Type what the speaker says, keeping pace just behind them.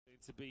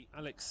to be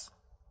Alexandra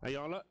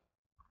Eala,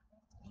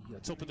 the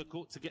top of the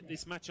court to get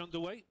this match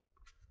underway.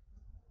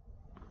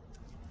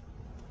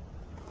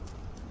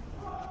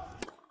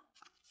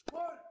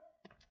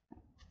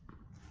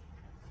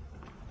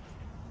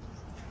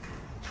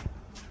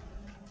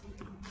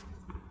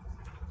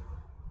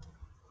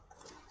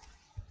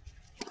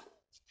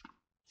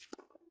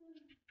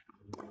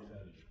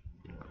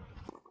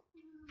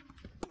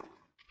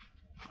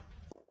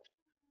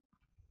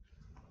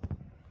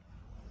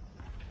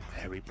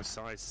 Very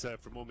precise serve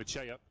from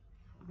Ormaechea.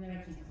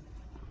 Ormaechea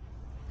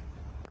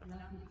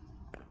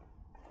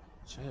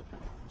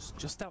was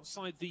just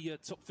outside the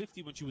top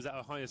 50 when she was at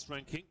her highest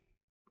ranking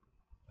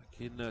back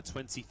in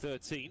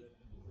 2013.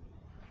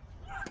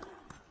 I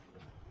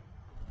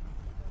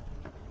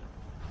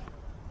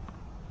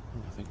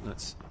think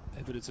that's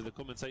evidence of the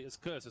commentator's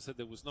curse. I said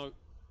there was no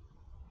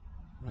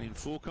rain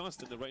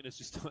forecast and the rain has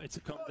just started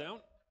to come down.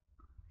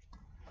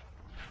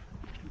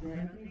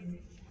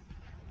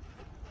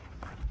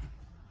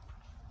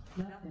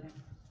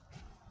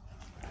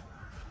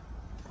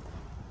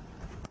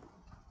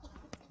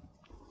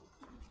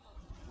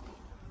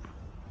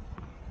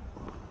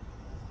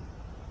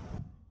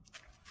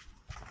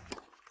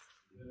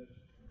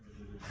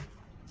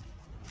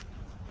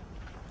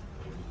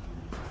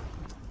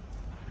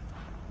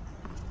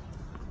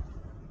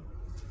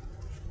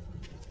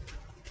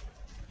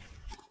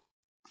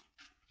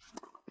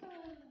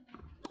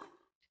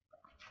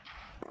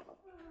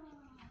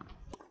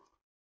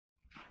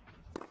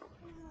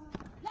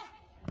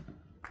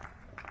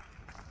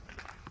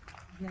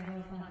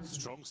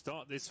 Strong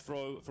start this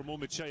from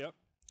Ormaechea,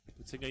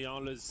 putting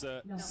Eala's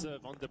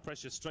serve under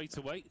pressure straight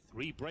away.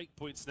 3 break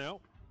points now.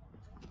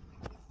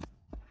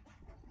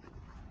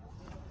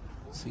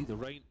 See, the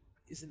rain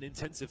isn't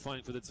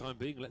intensifying for the time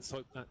being. Let's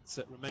hope that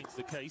remains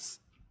the case.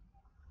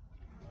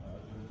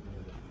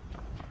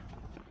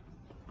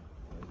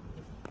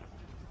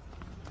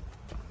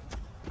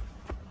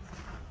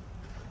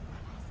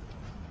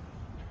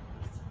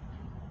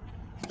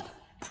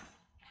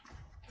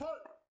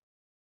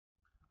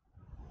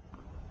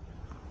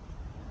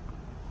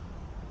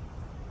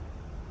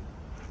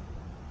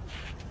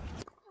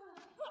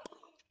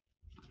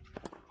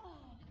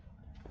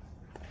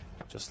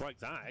 Just like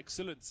that,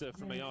 excellent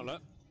from Eala.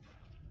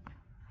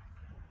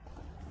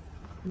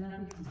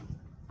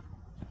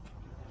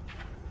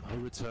 No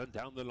return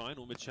down the line,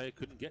 Ormaechea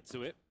couldn't get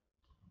to it.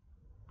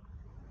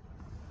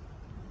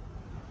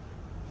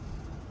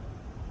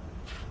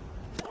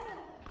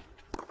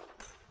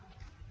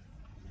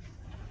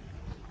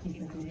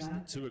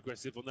 Not too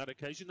aggressive on that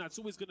occasion. That's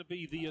always going to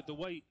be the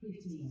way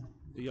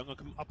the young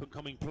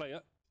up-and-coming player.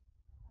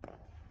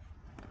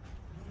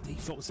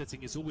 Default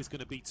setting is always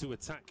going to be to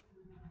attack,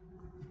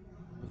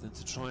 rather than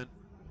to try and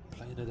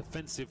play in a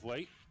defensive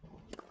way.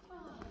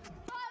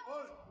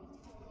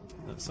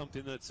 That's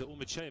something that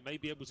Ormaechea may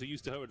be able to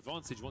use to her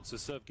advantage once her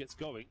serve gets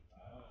going.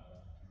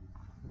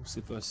 Of course,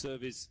 if her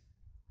serve is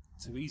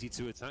too easy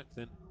to attack,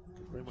 then it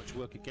can very much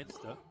work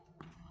against her.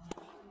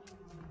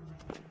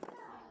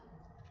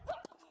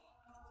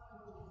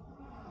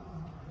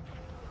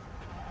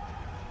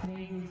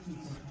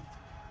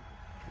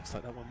 Looks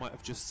like that one might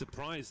have just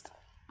surprised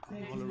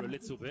Eala a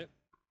little bit.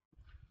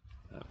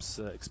 Perhaps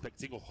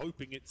expecting or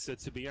hoping it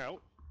to be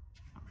out.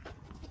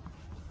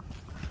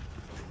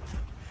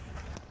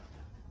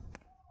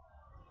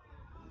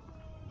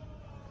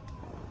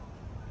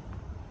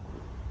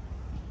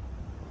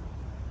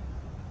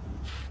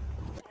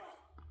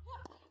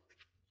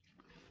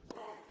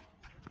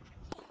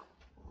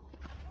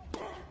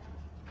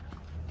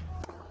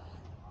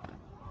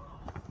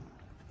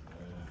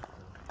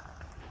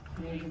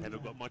 Never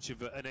got much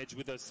of an edge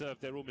with her serve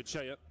there,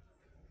 Ormaechea.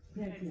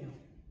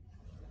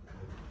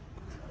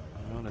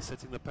 Eala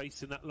setting the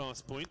pace in that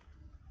last point.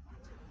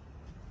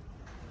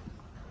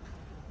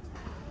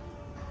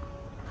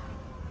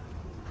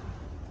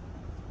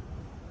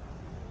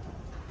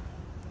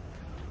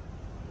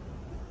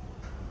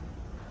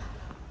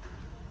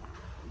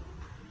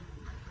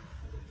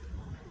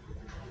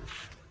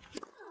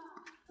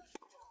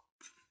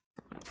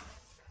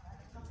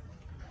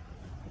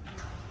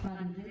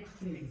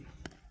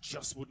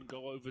 Just wouldn't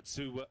go over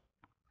to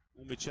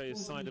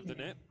Ormaechea's side of the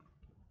net.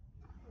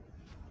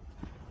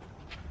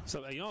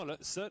 So Eala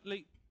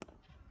certainly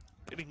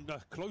getting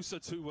closer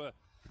to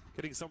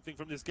getting something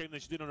from this game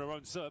than she did on her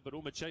own serve, but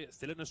Ormaechea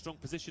still in a strong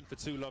position for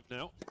 2-love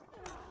now.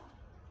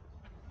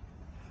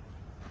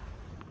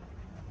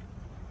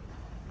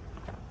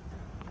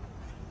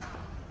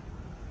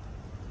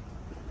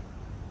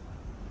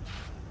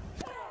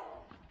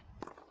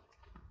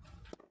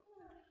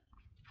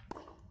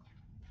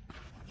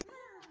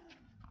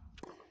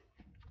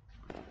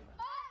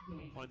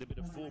 Find a bit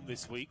of form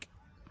this week.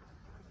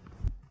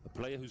 A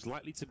player who's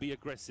likely to be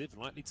aggressive,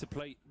 likely to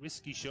play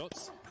risky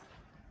shots,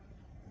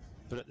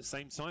 but at the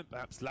same time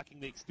perhaps lacking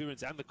the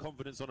experience and the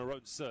confidence on her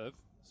own serve.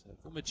 So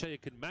if Ormaechea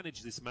can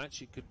manage this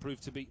match, it could prove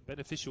to be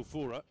beneficial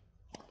for her.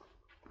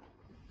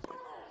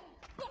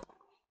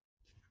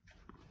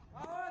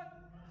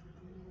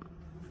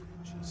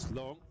 She's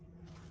long.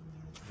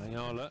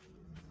 Eala.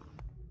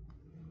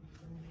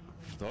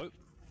 Though,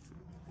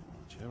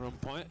 chair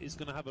umpire is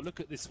going to have a look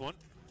at this one.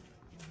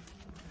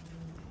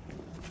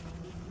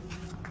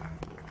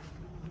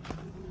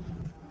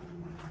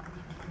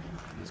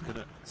 He's going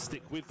to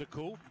stick with the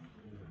call.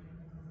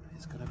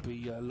 It's going to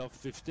be love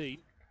 15.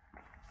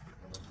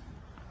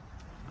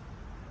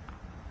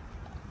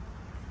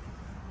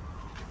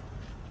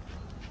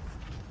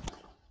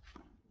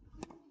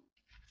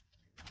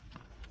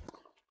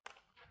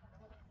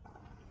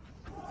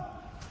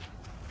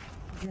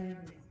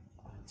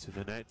 To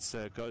the net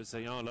goes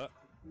Eala.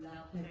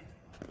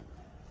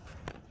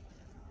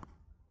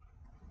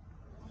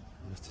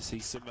 Nice to see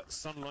some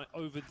sunlight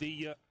over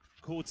the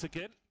court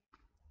again.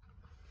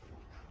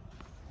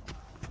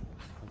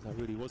 That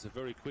really was a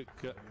very quick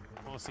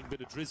passing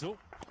bit of drizzle.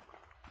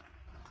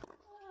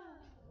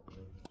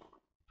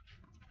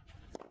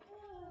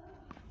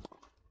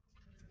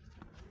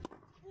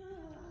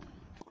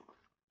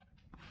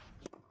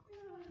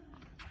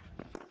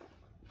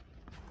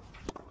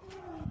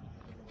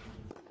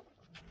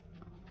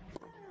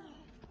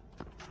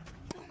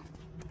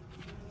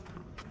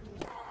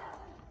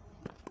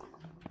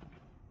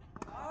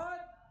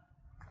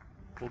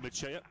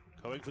 Ormaechea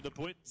going for the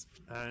point,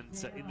 and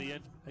in the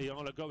end,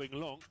 Eala going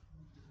long.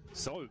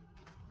 So,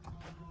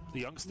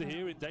 the youngster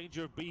here in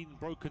danger of being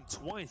broken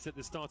twice at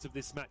the start of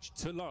this match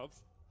to love.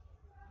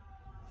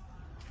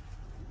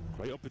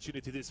 Great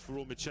opportunity this for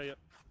Ormaechea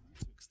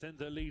to extend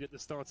her lead at the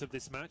start of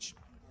this match.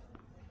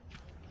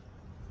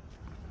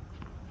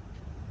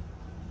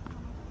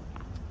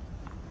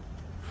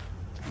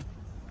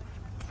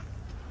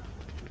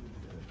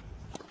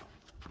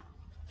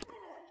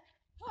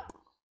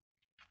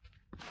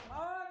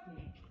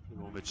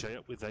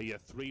 Ormaechea with a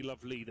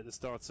 3-love lead at the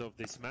start of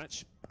this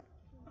match.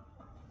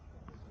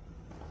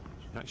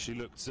 She actually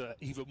looked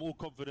even more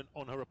confident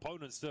on her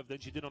opponent's serve than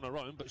she did on her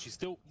own, but she's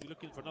still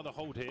looking for another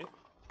hold here.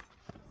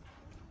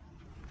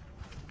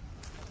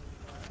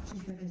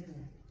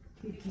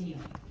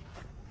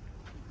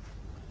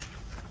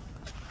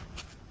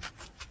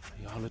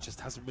 Eala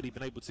just hasn't really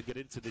been able to get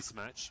into this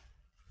match.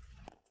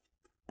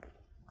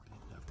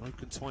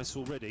 Broken twice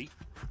already.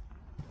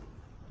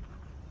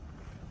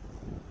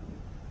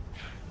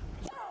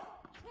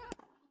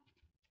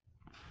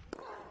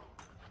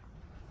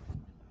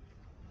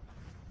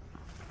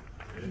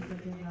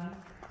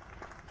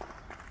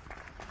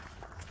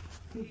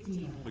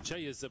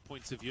 Ormaechea's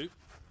point of view,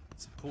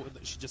 it's important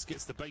that she just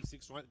gets the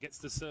basics right, gets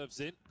the serves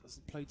in,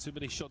 doesn't play too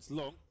many shots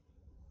long.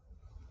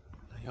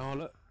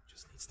 Eala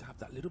just needs to have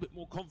that little bit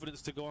more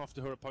confidence to go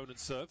after her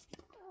opponent's serve.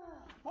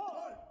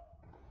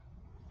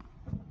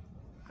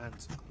 And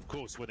of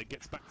course, when it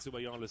gets back to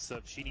Eala's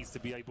serve, she needs to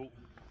be able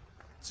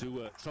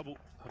to trouble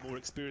her more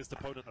experienced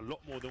opponent a lot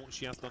more than what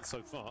she has done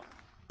so far.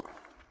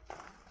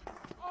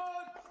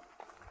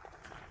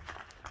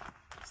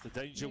 It's the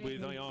danger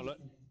with Eala.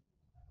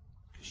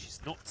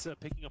 She's not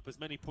picking up as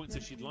many points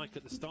as she'd like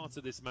at the start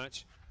of this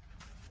match.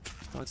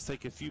 Starting to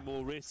take a few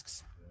more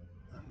risks.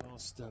 That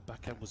last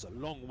backhand was a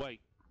long way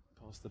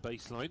past the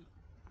baseline.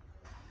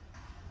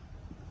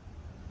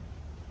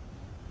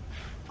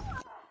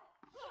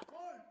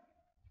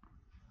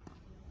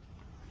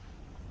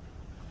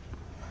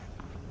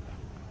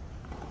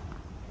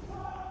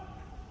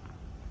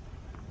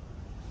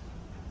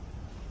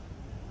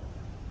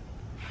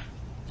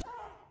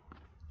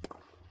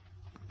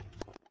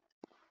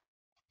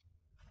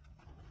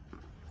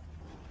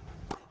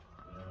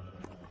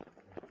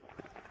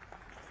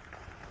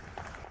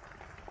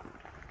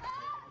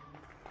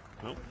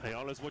 Well,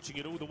 Eala's watching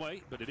it all the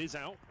way, but it is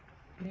out.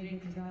 And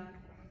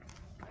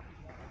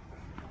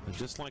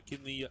just like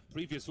in the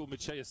previous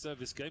Ormaechea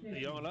service game,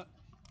 Eala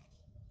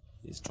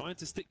is trying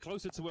to stick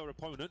closer to her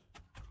opponent,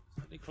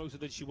 certainly closer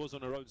than she was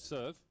on her own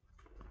serve.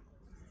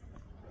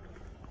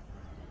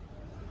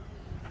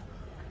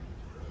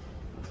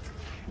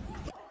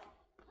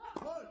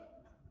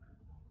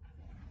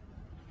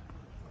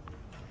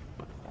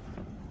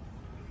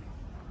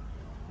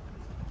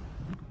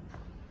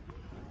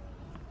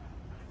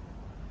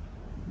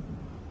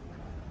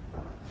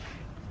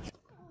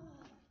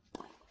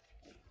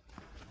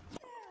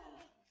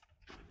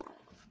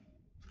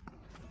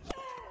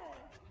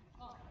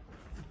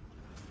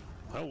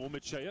 Well,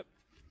 Ormaechea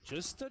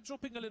just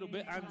dropping a little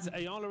bit, and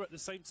Eala at the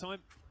same time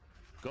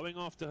going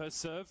after her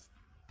serve.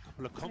 A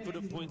couple of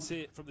confident points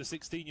here from the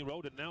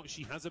 16-year-old, and now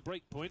she has a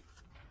break point.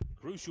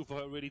 Crucial for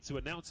her really to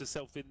announce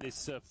herself in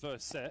this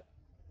first set.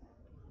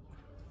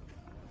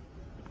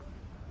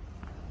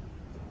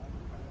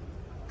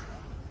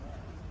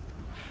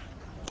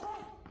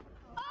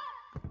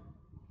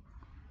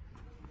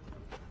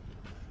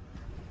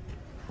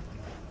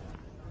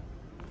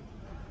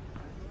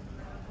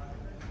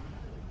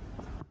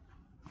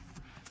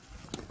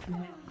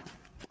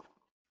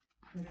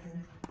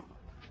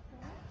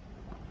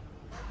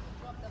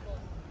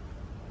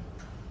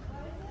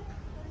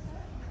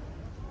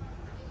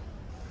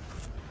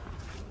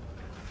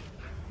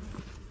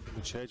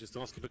 Ormaechea just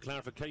asking for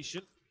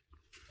clarification.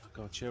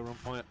 Our chair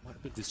umpire might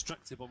have been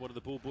distracted by one of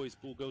the ball boys,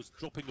 ball girls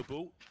dropping the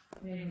ball,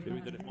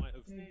 fearing that it might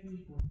have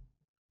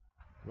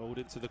rolled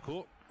into the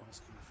court,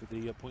 asking for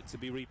the point to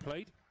be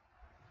replayed.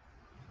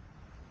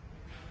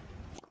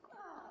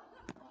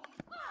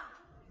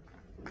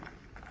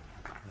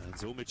 And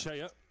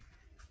Ormaechea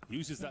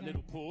uses that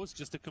little pause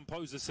just to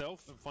compose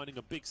herself and finding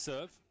a big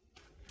serve.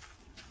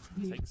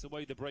 Takes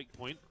away the break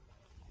point.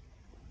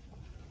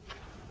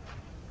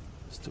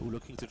 Still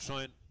looking to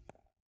try and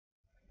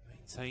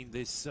maintain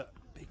this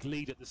big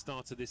lead at the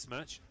start of this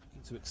match,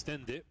 looking to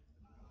extend it.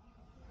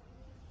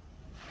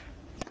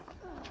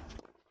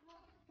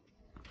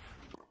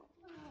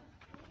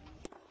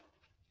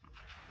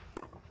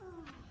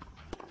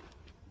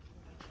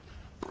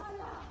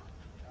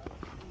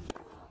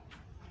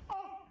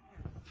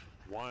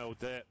 Wild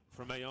there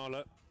from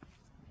Eala.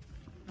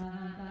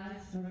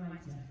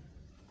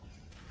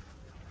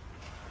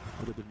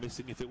 Would have been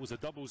missing if it was a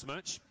doubles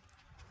match.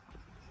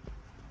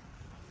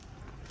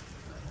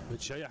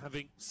 Ormaechea,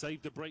 having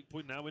saved the break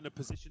point, now in a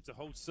position to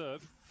hold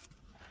serve.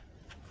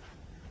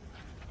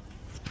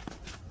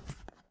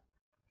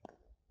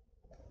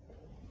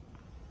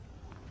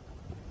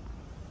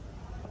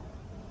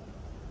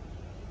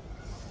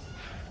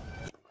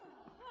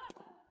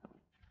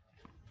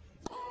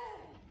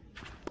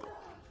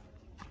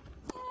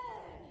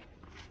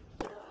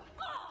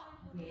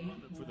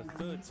 For the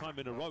third time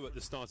in a row at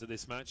the start of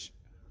this match.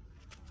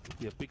 Could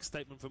be a big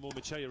statement from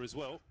Ormaechea as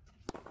well.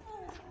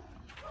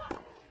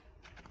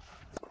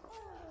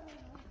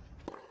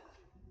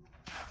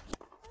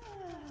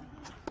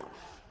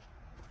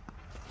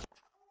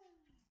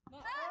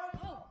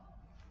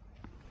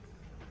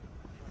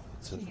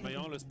 So from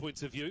Eala's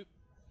point of view,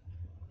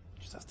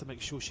 just has to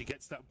make sure she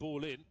gets that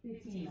ball in.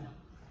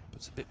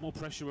 Puts a bit more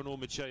pressure on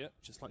Ormaechea,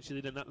 just like she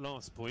did in that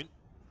last point.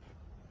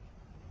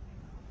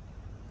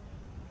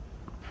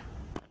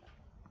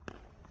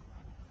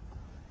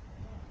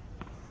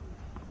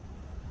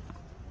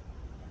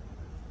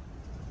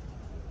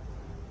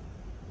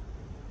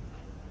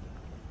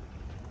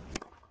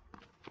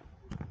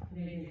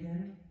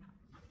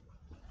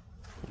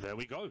 There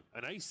we go,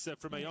 an ace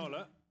from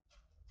Eala.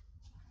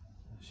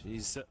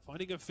 She's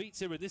finding her feet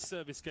here in this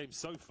service game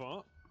so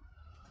far.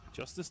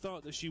 Just the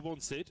start that she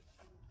wanted.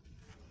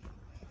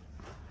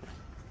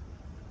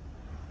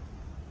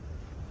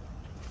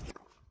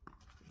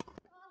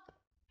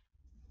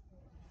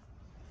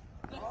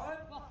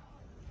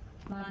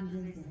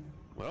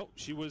 Well,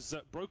 she was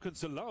broken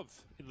to love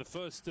in the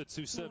first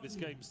two service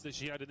games that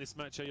she had in this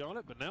match,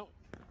 Eala, but now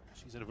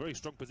she's in a very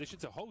strong position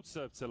to hold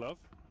serve to love.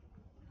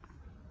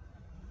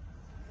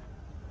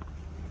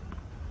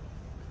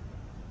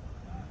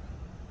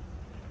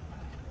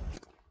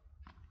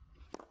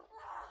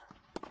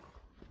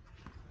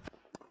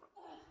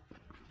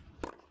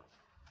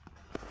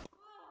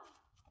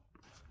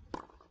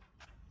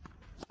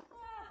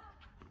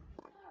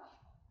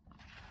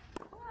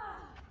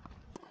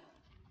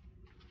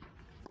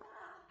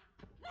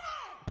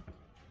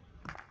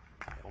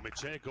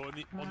 Ormaechea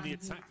going on the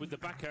attack with the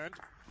backhand.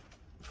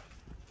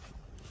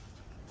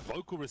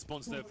 Vocal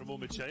response there from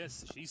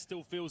Ormaechea. She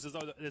still feels as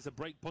though there's a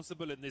break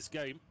possible in this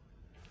game.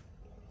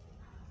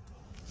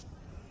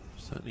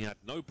 Certainly had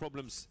no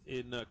problems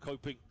in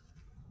coping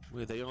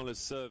with Eala's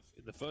serve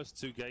in the first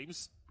two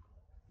games.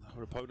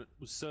 Her opponent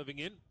was serving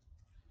in.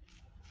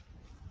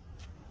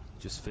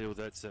 Just feel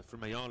that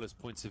from Eala's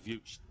point of view,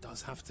 she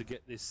does have to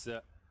get this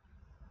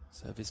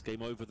service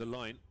game over the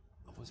line.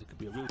 Otherwise it could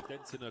be a real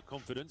dent in her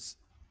confidence,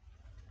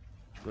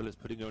 as well as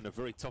putting her in a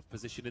very tough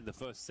position in the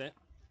first set.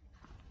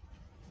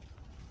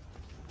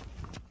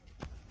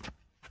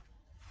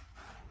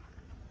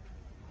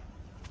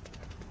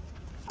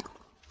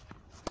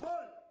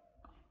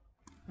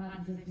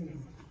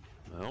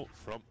 Well,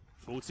 from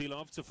 40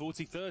 love to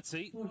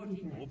 40-30.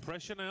 More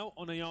pressure now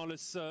on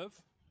Eala's serve.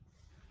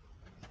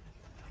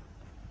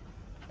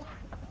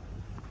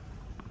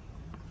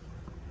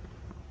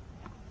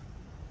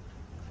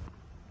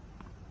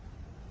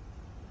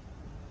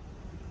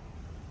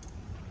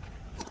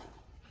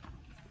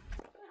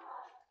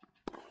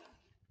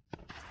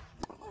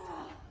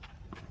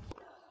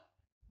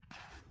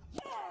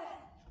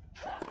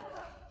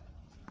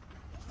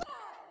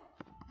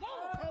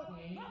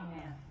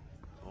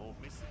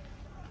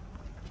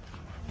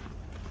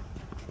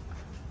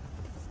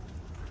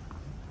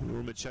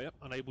 Ormaechea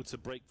unable to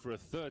break for a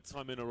third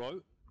time in a row,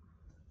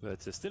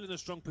 but still in a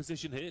strong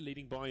position here,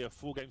 leading by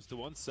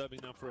 4-1, serving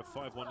now for a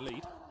 5-1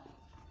 lead.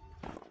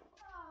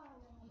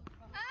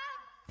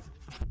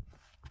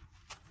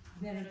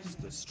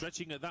 Just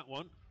stretching at that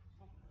one.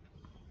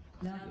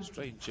 A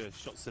strange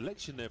shot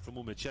selection there from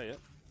Ormaechea.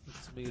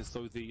 Looks to me as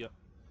though the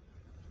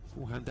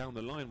forehand down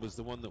the line was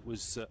the one that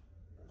was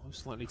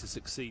most likely to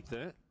succeed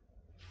there.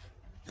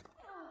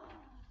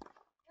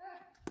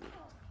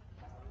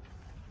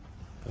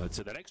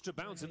 So that extra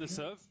bounce in the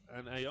serve,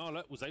 and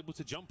Eala was able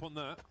to jump on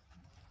that.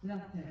 It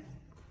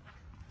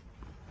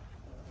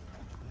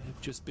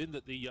have just been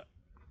that the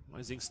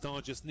rising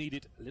star just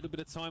needed a little bit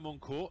of time on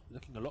court,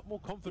 looking a lot more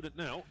confident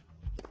now.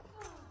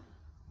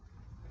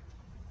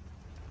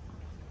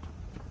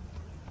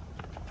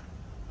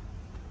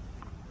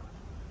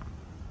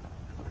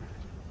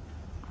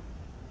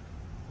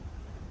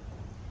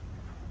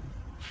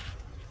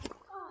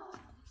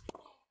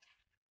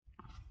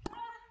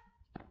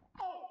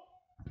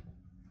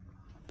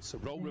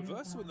 It's a role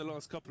reversal in the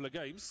last couple of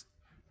games.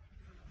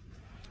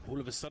 All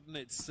of a sudden,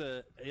 it's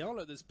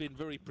Eala that's been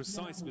very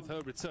precise with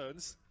her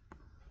returns.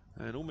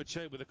 And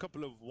Ormaechea with a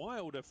couple of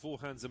wilder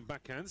forehands and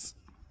backhands.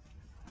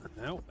 And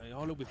now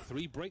Eala with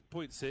 3 break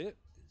points here.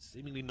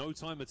 Seemingly no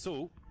time at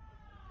all.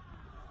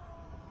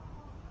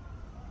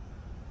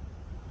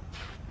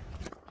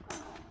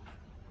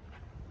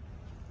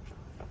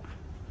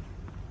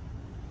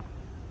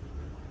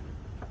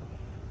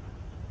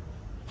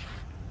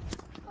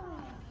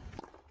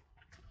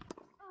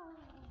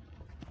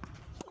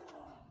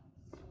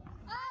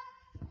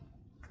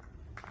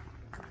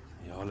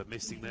 Eala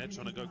missing there,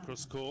 trying to go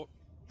cross court.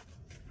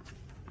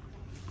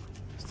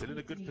 Still in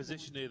a good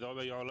position here though,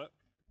 Eala.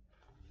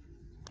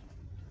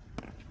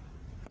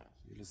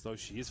 Feel as though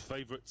she is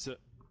favourite to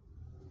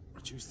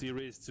reduce the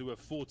arrears to a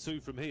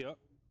 4-2 from here.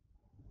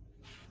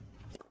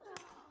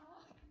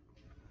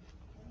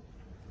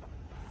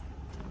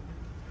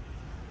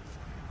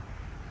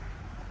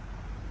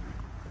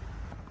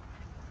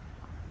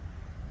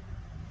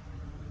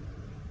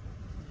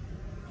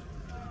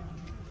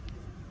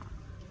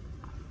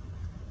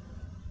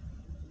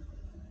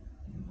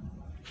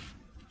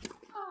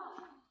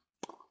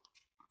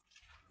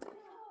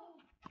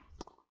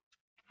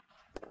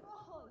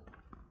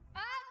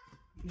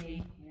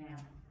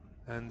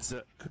 And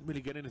couldn't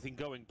really get anything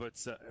going, but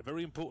a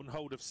very important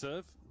hold of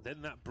serve,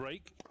 then that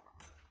break.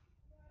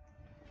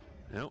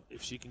 Now,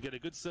 if she can get a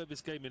good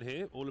service game in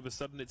here, all of a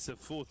sudden it's a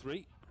 4-3.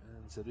 And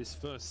so this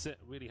first set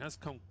really has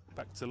come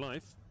back to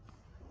life.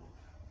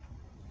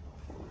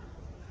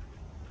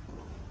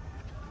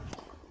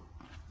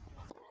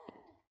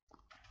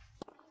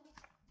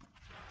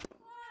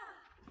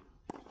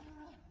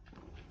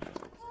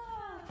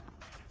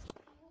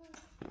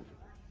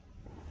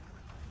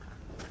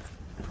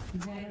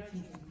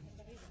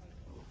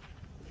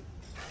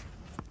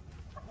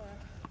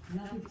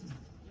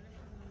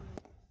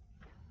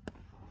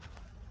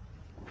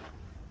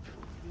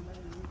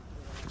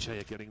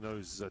 Ormaechea getting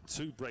those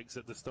 2 breaks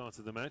at the start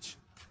of the match.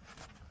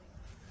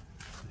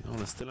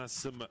 Eala still has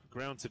some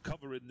ground to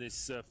cover in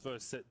this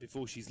first set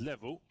before she's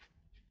level.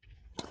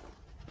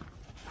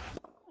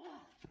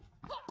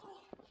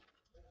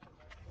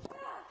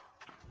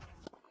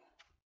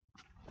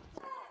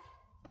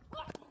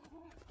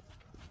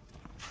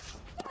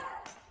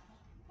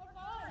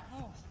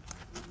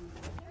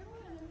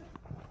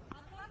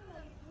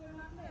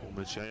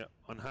 Ormaechea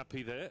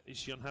unhappy there. Is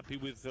she unhappy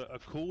with a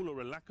call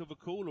or a lack of a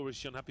call, or is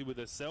she unhappy with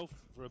herself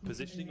for her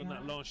positioning on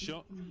that last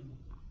shot?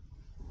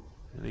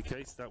 In any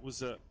case, that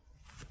was a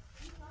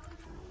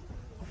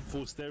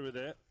forced error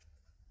there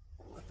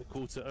at the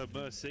call to her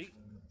mercy.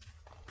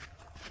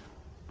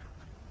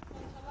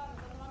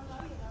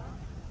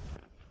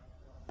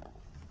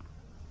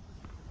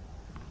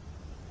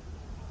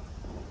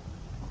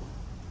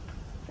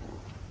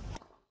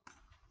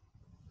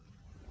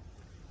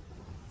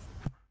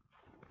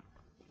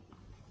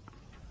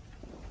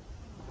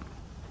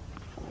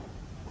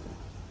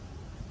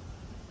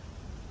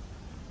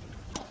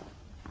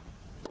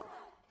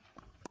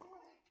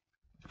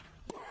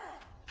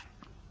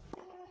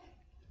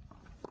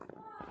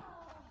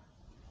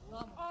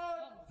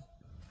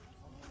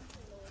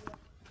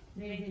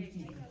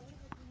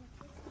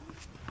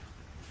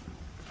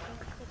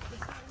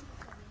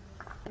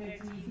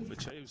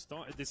 Ormaechea, who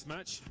started this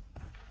match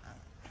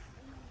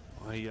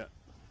by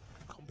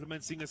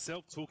complimenting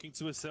herself, talking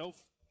to herself,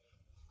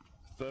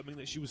 affirming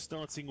that she was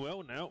starting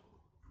well. Now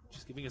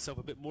just giving herself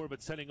a bit more of a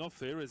telling off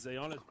here, as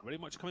Eala very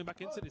much coming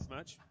back into this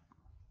match.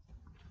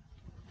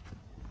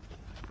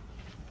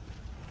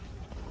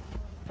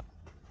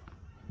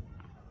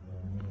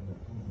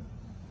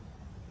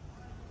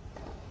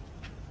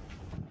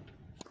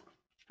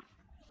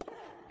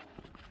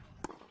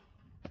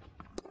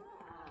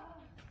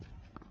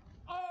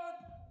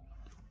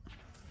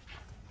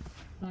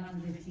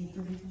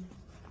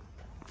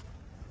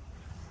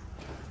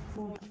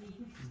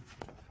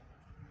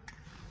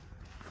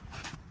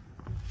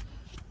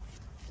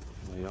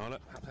 Eala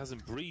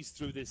hasn't breezed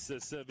through this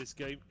service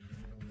game,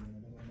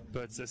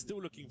 but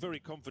still looking very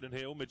confident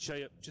here.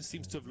 Ormaechea just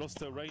seems to have lost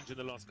her range in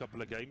the last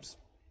couple of games.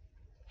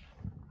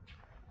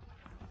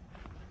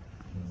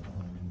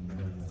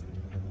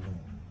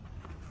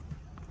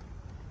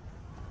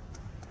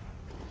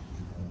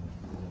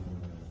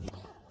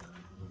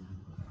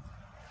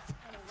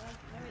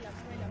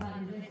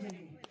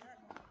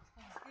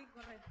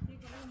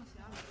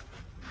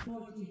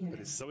 But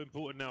it's so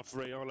important now for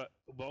Eala,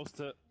 whilst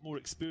her more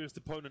experienced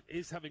opponent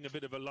is having a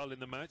bit of a lull in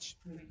the match,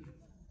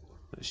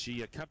 that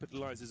she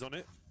capitalises on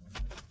it.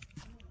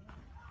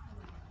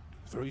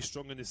 Very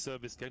strong in this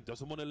service game,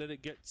 doesn't want to let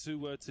it get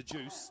to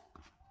juice.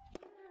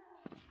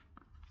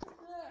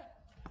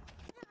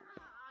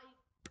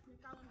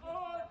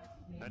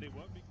 And it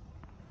won't be.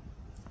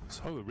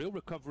 So a real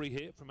recovery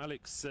here from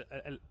Alex.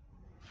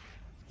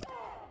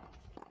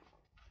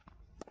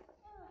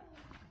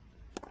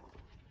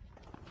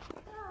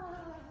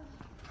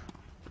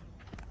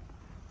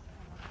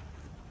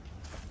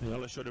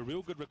 Eala showed a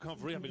real good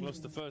recovery, having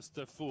lost the first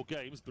 4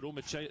 games, but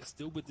Ormaechea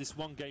still with this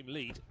 1-game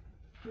lead.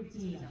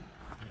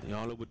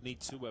 Eala would need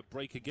to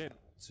break again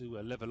to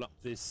level up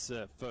this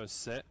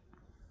first set.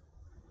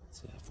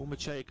 If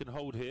Ormaechea can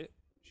hold here,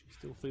 she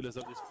still feels as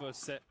though this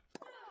first set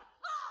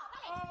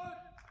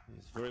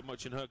is very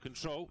much in her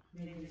control.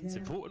 It's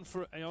important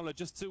for Eala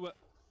just to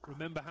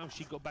remember how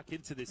she got back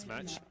into this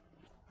match.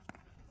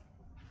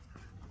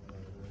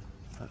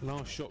 That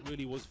last shot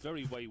really was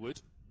very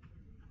wayward.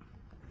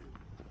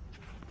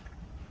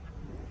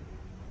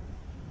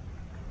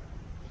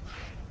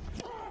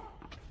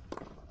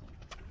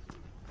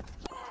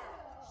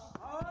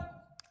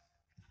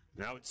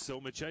 Now it's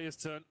Ormaechea's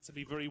turn to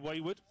be very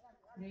wayward.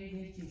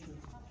 He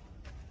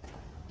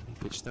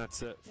pitched that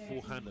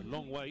forehand a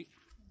long way.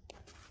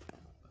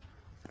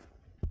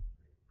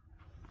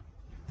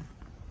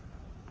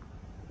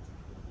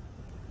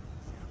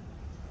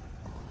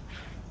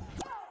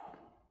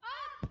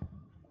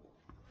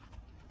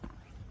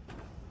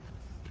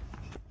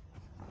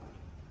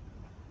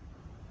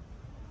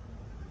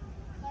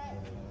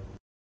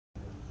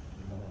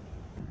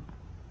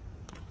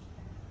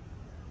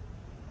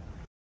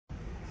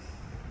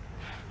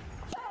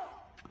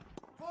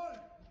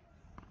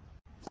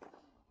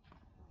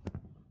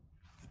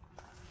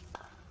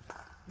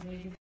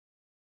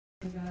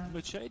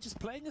 Ormaechea just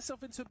playing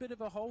herself into a bit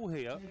of a hole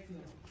here.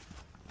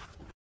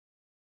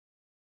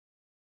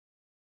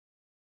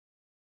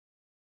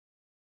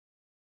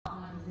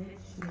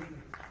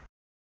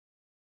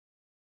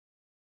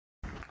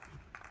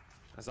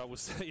 As I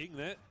was saying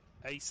there,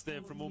 ace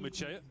there from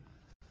Ormaechea,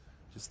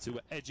 just to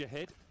edge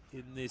ahead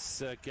in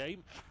this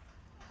game.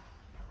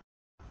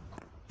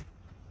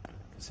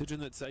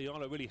 Considering that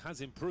Eala really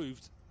has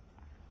improved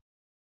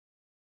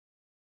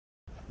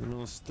in the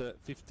last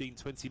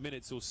 15-20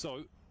 minutes or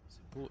so, it's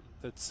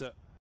important that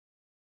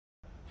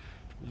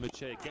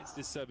Ormaechea gets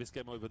this service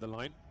game over the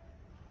line.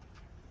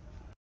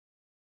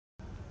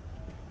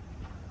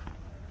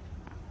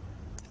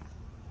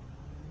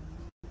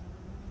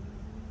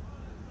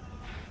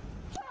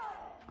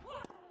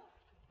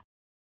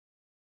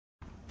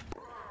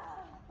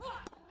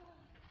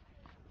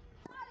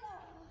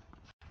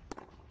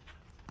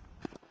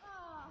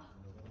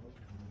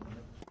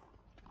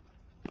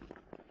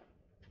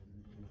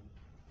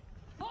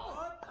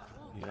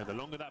 Yeah, the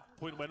longer that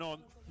point went on,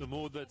 the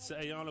more that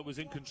Eala was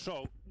in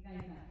control.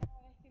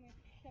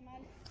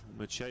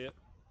 Ormaechea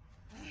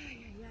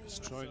is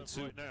trying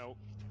to now.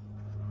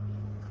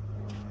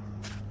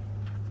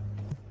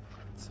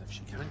 So if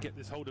she can get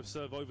this hold of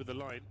serve over the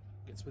line,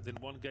 gets within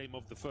one game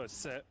of the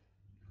first set.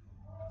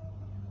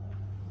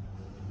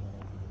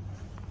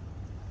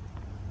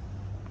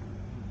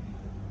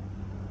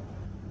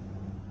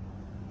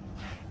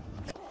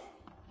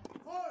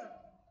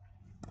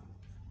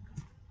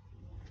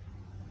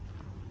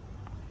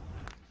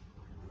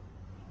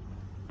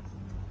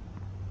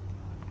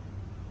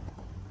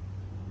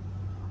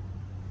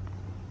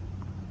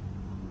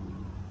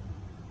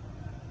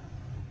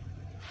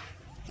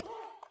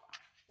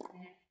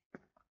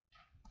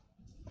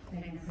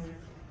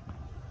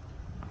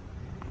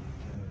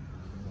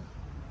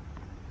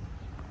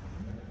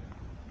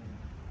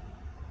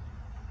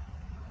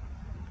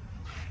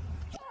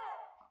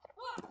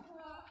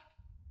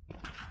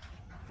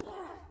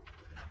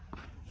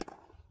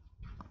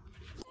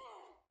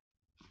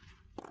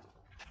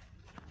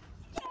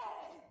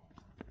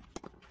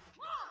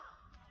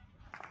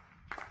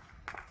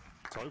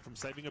 So from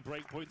saving a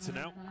break point to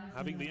now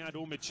having the ad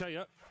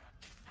Ormaechea,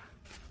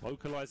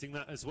 vocalizing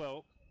that as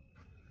well.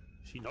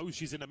 She knows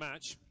she's in a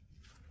match.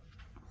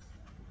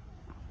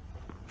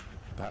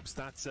 Perhaps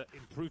that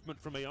improvement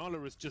from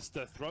Eala has just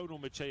thrown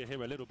Ormaechea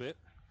here a little bit.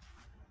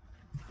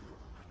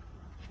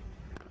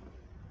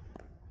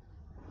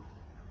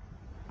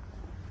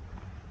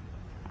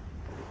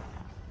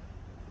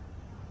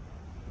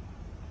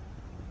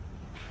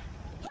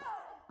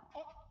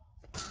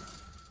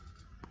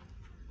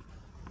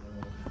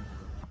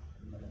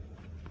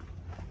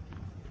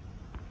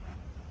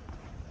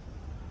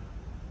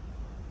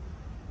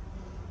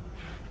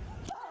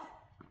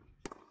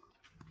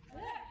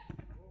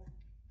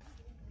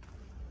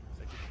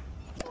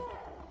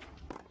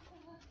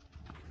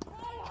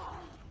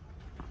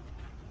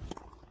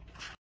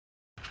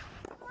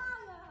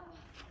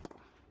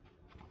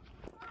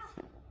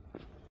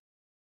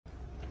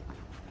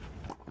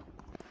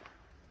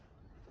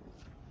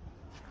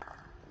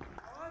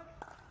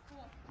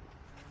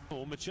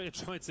 Ormaechea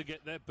tried to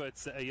get there, but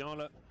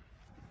Eala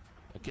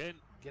again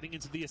getting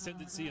into the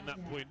ascendancy in that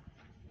point.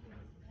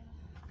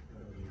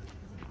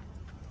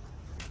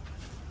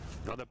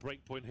 Another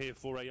break point here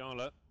for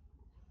Eala.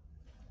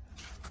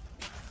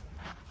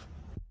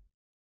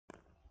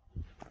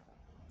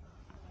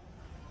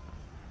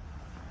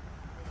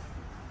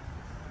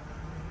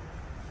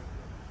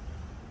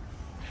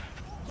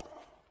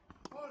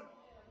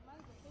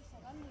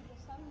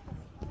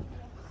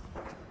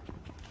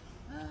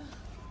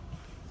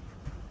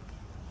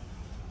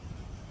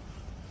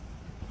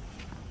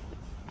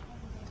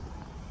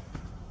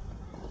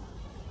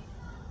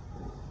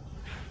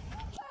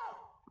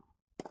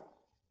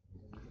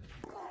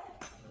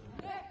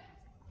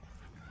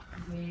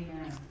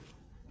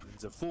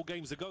 And 4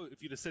 games ago,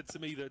 if you'd have said to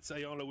me that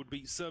Eala would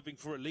be serving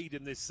for a lead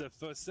in this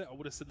first set, I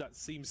would have said that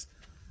seems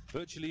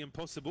virtually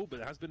impossible, but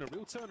there has been a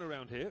real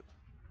turnaround here.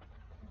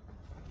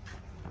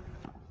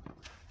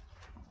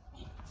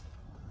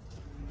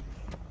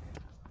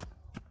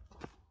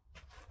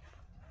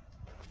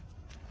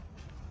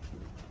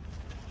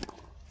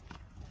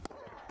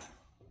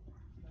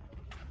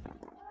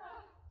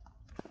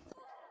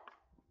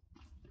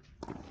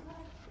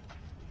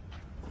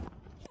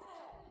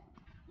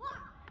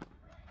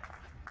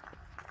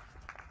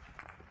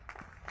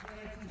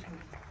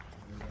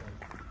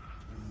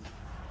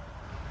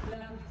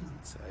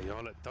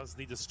 Eala does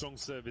need a strong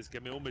service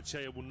game.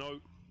 Ormaechea will know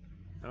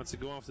how to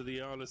go after the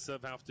Eala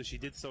serve after she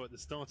did so at the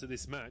start of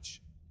this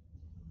match.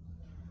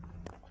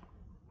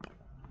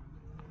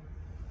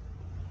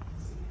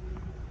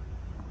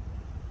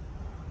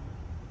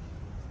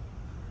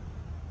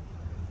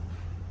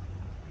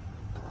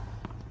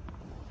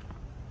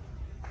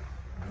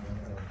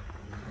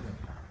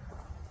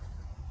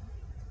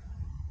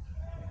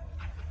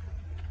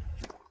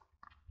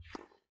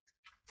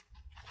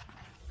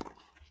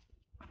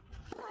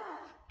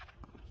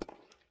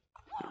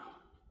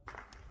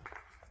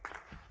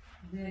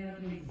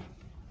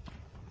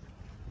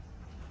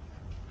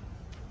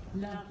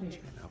 Now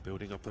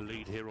building up a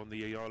lead here on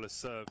the Eala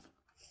serve.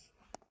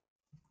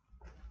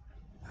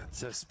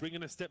 That's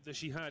springing a step that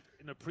she had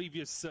in the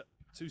previous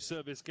 2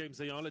 service games.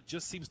 Eala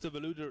just seems to have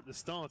eluded her at the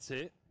start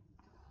here.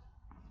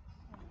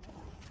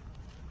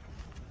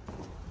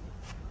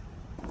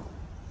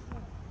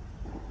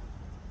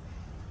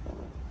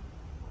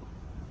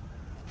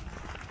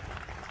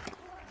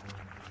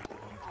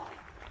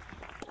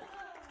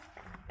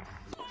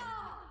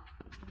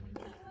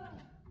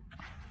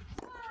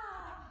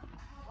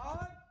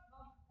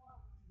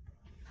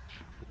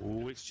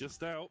 Oh, it's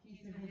just out.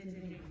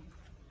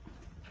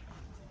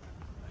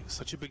 Makes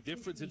such a big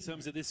difference in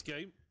terms of this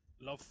game.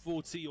 Love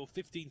 40 or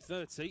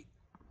 15-30.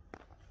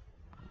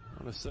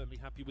 I'm certainly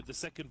happy with the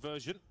second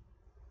version.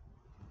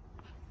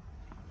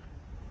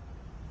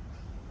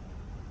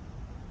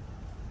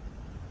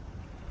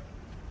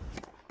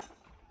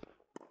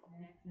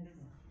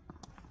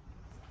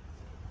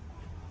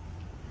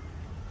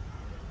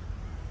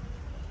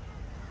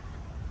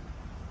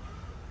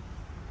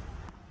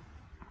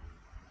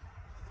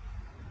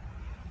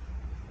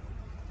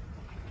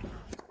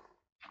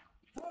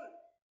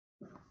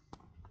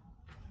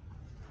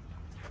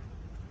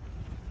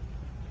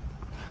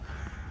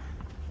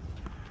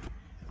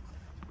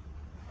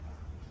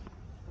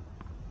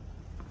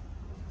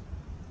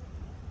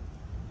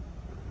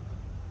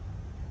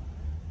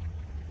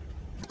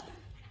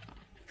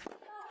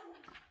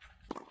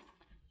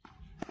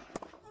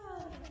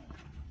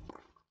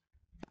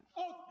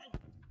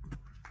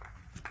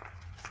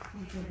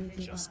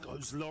 Just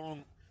goes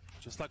long,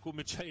 just like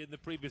Ormaechea in the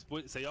previous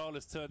point. It's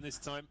Eala's turn this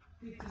time,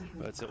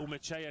 but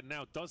Ormaechea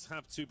now does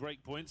have 2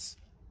 break points.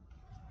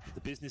 At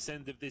the business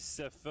end of this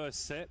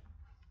first set,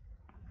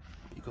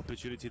 big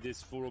opportunity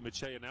this for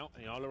Ormaechea now.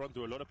 Eala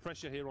under a lot of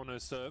pressure here on her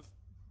serve.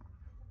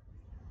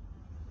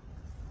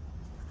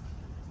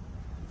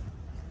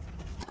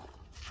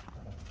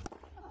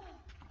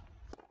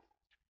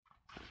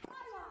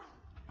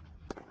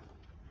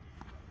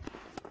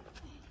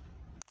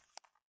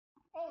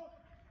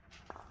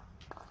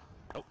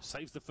 Oh,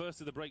 saves the first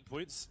of the break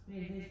points.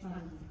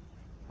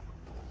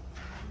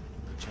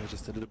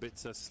 Just a little bit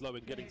slow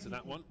in getting to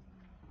that one.